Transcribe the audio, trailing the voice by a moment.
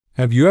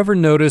Have you ever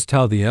noticed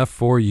how the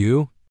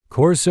F4U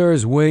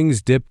Corsair's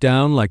wings dip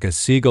down like a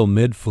seagull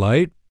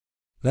mid-flight?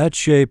 That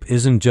shape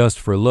isn't just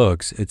for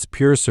looks, it's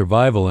pure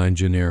survival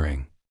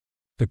engineering.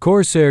 The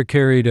Corsair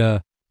carried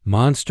a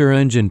monster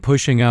engine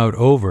pushing out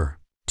over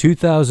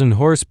 2,000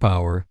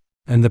 horsepower,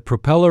 and the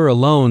propeller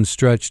alone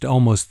stretched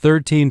almost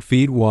 13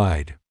 feet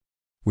wide.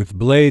 With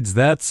blades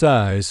that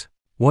size,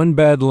 one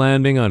bad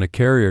landing on a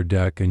carrier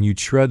deck and you'd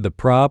shred the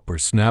prop or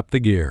snap the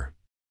gear.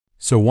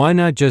 So why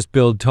not just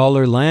build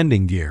taller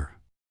landing gear?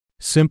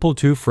 Simple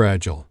too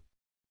fragile.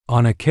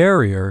 On a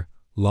carrier,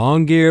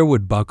 long gear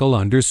would buckle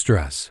under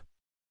stress.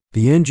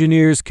 The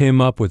engineers came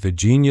up with a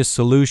genius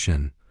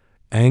solution: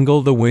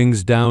 angle the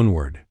wings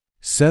downward,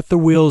 set the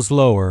wheels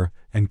lower,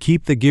 and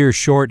keep the gear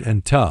short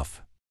and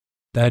tough.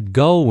 That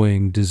gull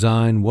wing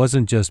design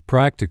wasn't just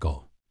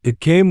practical. It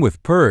came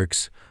with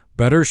perks: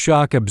 better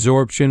shock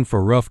absorption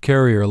for rough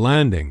carrier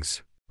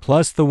landings,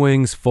 plus the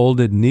wings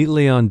folded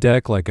neatly on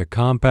deck like a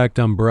compact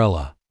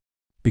umbrella.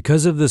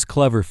 Because of this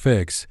clever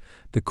fix,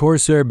 the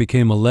Corsair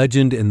became a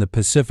legend in the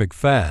Pacific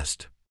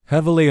Fast,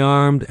 heavily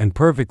armed and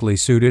perfectly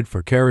suited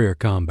for carrier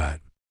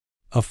combat.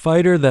 A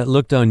fighter that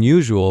looked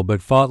unusual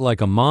but fought like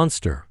a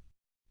monster.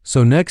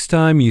 So next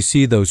time you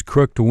see those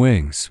crooked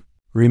wings,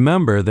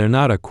 remember they're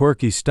not a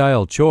quirky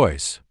style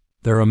choice.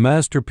 They're a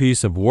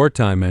masterpiece of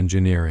wartime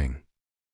engineering.